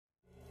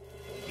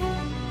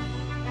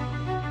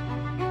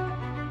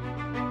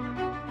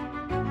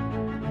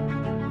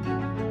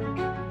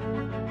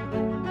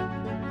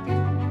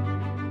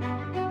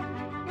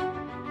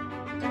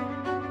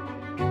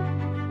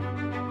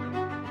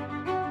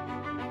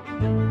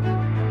Here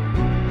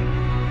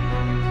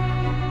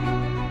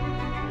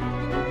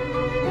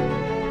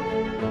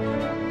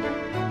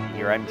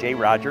I'm Jay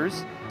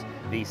Rogers,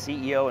 the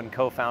CEO and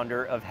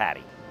co-founder of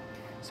Hattie.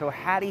 So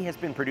Hattie has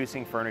been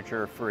producing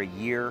furniture for a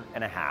year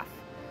and a half.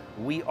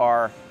 We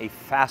are a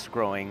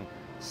fast-growing,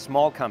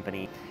 small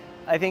company.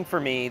 I think for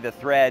me, the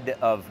thread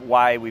of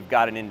why we've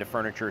gotten into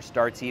furniture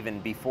starts even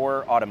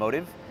before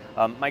automotive.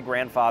 My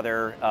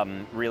grandfather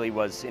really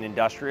was an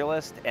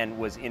industrialist and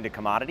was into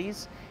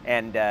commodities,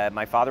 and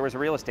my father was a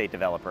real estate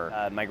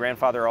developer. My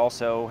grandfather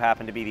also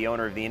happened to be the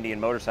owner of the Indian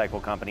Motorcycle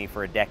Company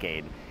for a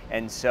decade.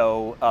 And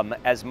so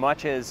as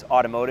much as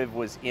automotive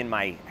was in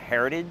my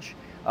heritage,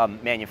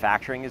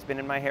 manufacturing has been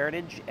in my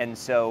heritage. And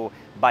so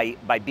by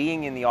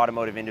being in the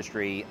automotive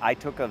industry, I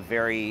took a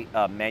very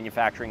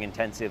manufacturing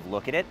intensive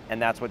look at it,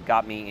 and that's what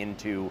got me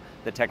into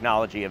the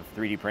technology of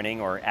 3D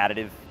printing or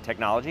additive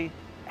technology.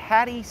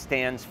 Hattie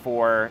stands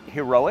for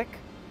heroic,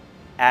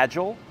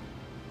 agile,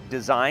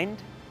 designed,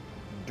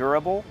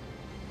 durable,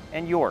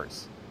 and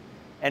yours.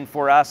 And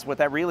for us, what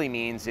that really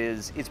means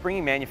is it's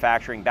bringing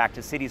manufacturing back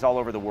to cities all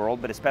over the world,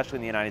 but especially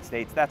in the United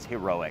States. That's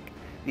heroic.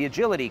 The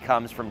agility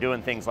comes from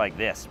doing things like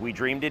this. We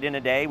dreamed it in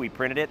a day, we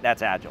printed it,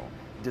 that's agile.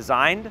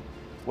 Designed?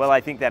 Well, I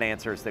think that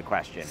answers the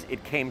question.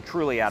 It came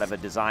truly out of a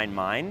design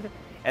mind.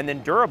 And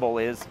then durable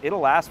is,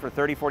 it'll last for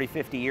 30, 40,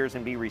 50 years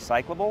and be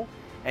recyclable.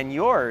 And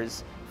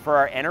yours, for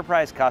our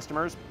enterprise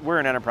customers, we're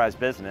an enterprise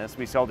business.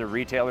 We sell to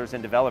retailers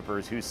and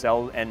developers who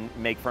sell and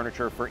make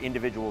furniture for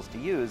individuals to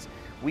use.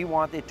 We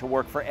want it to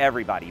work for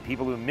everybody.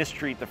 People who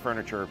mistreat the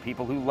furniture,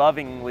 people who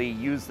lovingly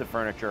use the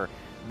furniture,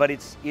 but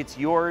it's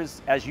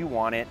yours as you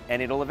want it,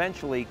 and it'll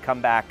eventually come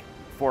back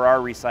for our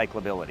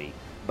recyclability,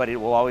 but it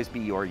will always be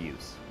your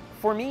use.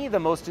 For me, the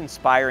most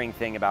inspiring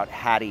thing about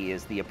Hattie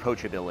is the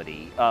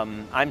approachability.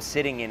 I'm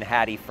sitting in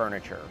Hattie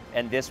furniture,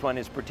 and this one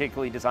is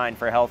particularly designed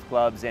for health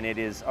clubs, and it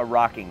is a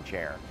rocking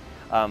chair.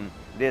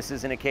 This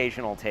is an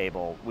occasional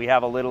table. We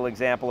have a little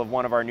example of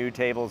one of our new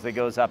tables that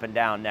goes up and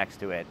down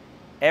next to it.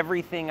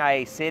 Everything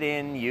I sit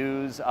in,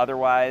 use,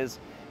 otherwise,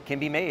 can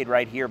be made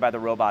right here by the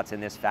robots in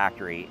this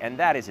factory, and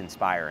that is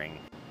inspiring.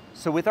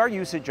 So with our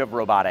usage of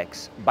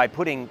robotics, by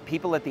putting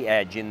people at the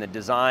edge in the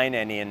design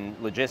and in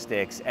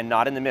logistics and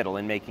not in the middle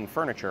in making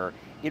furniture,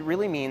 it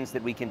really means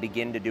that we can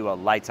begin to do a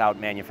lights-out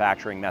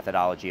manufacturing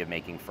methodology of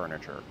making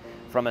furniture.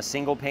 From a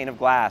single pane of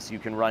glass, you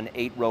can run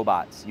 8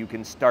 robots, you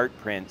can start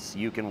prints,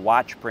 you can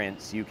watch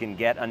prints, you can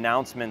get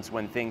announcements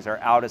when things are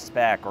out of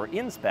spec or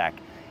in spec,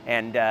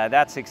 and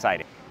that's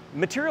exciting.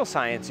 Material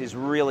science is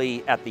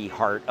really at the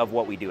heart of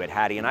what we do at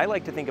Hattie, and I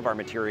like to think of our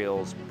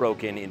materials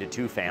broken into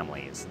 2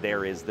 families.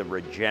 There is the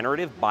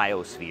regenerative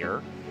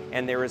biosphere,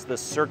 and there is the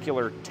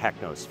circular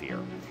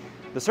technosphere.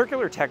 The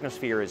circular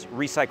technosphere is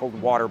recycled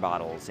water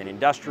bottles and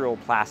industrial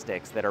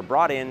plastics that are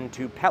brought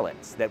into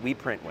pellets that we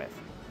print with.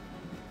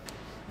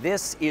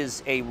 This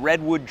is a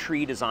redwood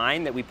tree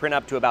design that we print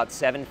up to about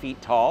 7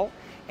 feet tall,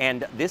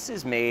 and this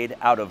is made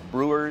out of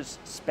brewer's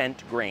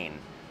spent grain.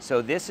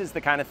 So this is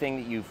the kind of thing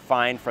that you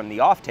find from the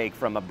offtake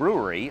from a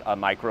brewery, a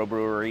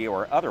microbrewery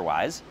or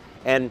otherwise,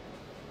 and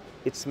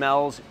it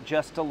smells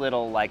just a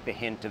little like the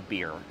hint of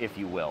beer, if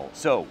you will.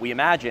 So we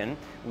imagine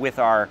with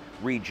our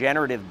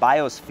regenerative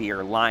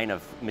biosphere line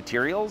of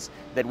materials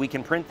that we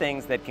can print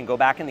things that can go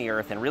back in the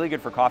earth and really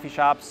good for coffee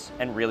shops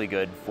and really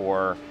good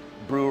for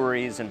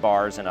breweries and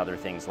bars and other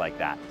things like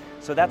that.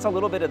 So that's a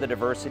little bit of the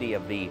diversity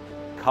of the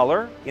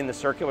color in the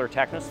circular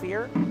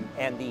technosphere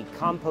and the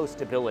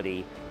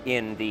compostability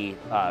in the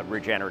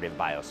regenerative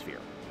biosphere.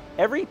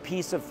 Every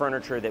piece of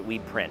furniture that we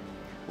print,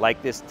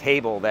 like this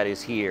table that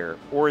is here,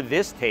 or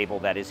this table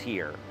that is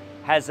here,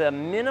 has a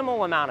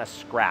minimal amount of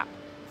scrap.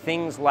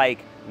 Things like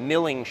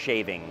milling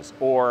shavings,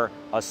 or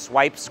a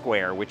swipe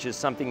square, which is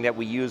something that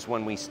we use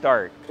when we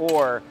start,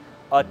 or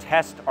a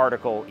test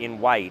article in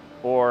white,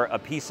 or a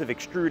piece of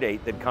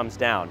extrudate that comes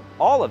down.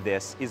 All of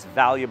this is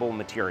valuable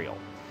material.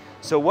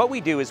 So what we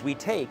do is we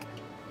take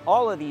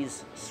all of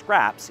these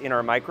scraps in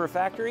our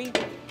microfactory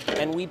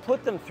and we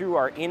put them through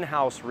our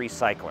in-house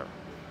recycler.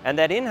 And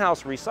that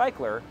in-house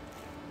recycler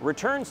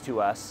returns to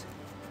us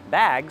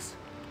bags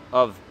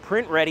of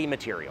print-ready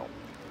material.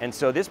 And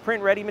so this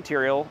print-ready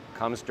material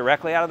comes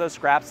directly out of those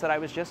scraps that I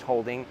was just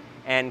holding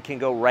and can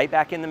go right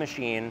back in the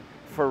machine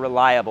for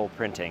reliable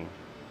printing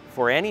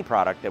for any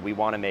product that we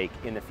want to make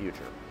in the future.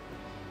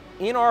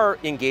 In our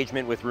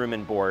engagement with Room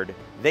and Board,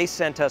 they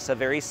sent us a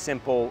very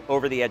simple,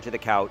 over the edge of the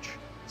couch,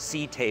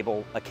 C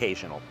table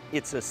occasional.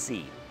 It's a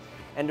C.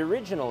 And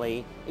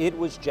originally, it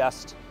was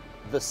just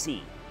the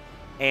C.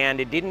 And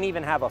it didn't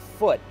even have a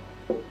foot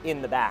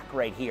in the back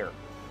right here.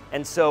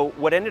 And so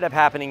what ended up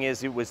happening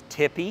is it was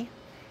tippy,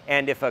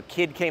 and if a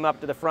kid came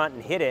up to the front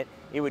and hit it,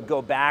 it would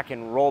go back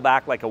and roll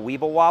back like a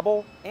weeble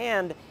wobble,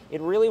 and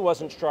it really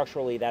wasn't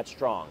structurally that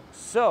strong.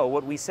 So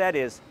what we said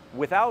is,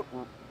 without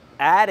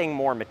adding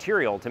more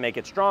material to make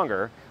it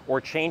stronger or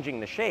changing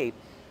the shape,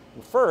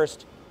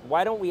 first,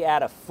 why don't we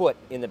add a foot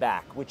in the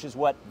back, which is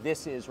what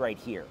this is right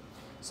here.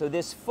 So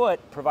this foot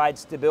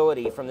provides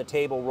stability from the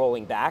table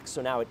rolling back,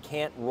 so now it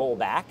can't roll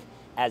back,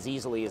 as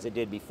easily as it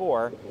did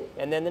before.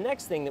 And then the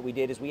next thing that we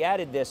did is we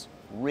added this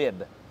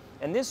rib.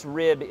 And this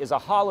rib is a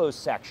hollow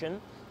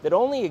section that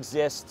only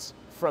exists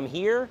from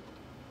here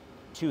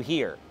to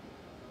here.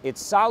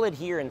 It's solid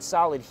here and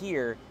solid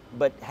here,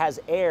 but has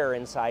air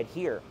inside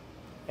here.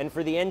 And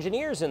for the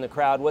engineers in the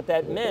crowd, what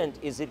that meant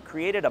is it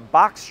created a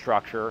box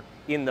structure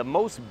in the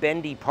most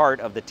bendy part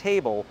of the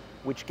table,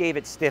 which gave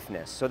it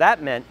stiffness. So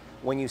that meant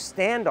when you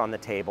stand on the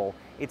table,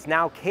 it's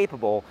now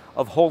capable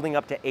of holding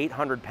up to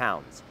 800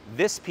 pounds.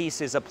 This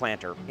piece is a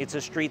planter. It's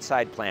a street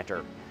side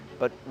planter.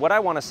 But what I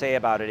want to say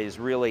about it is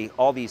really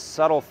all these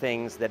subtle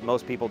things that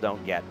most people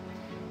don't get.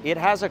 It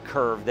has a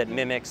curve that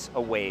mimics a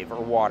wave or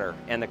water,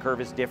 and the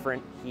curve is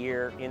different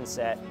here,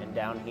 inset, and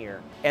down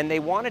here. And they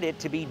wanted it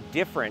to be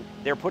different.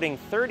 They're putting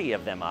 30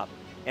 of them up,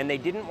 and they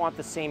didn't want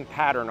the same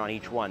pattern on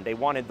each one. They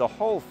wanted the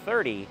whole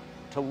 30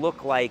 to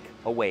look like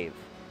a wave.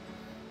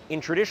 In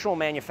traditional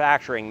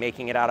manufacturing,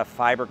 making it out of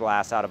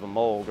fiberglass out of a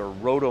mold or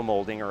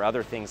rotomolding or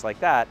other things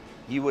like that,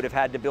 you would have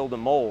had to build a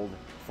mold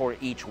for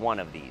each one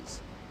of these.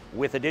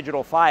 With a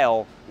digital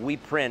file, we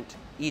print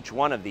each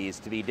one of these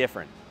to be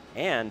different.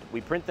 And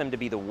we print them to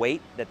be the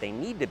weight that they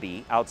need to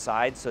be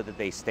outside so that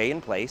they stay in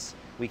place.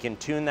 We can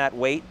tune that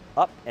weight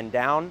up and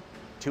down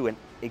to an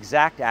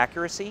exact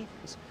accuracy.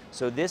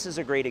 So this is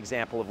a great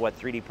example of what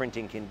 3D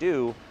printing can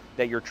do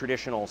that your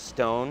traditional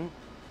stone,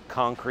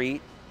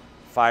 concrete,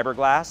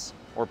 fiberglass,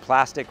 or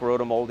plastic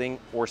rotomolding,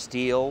 or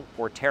steel,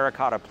 or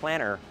terracotta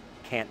planter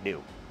can't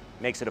do.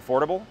 Makes it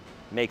affordable,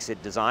 makes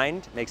it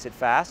designed, makes it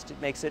fast,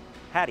 it makes it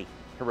Hattie.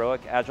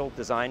 Heroic, agile,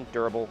 designed,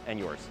 durable, and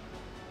yours.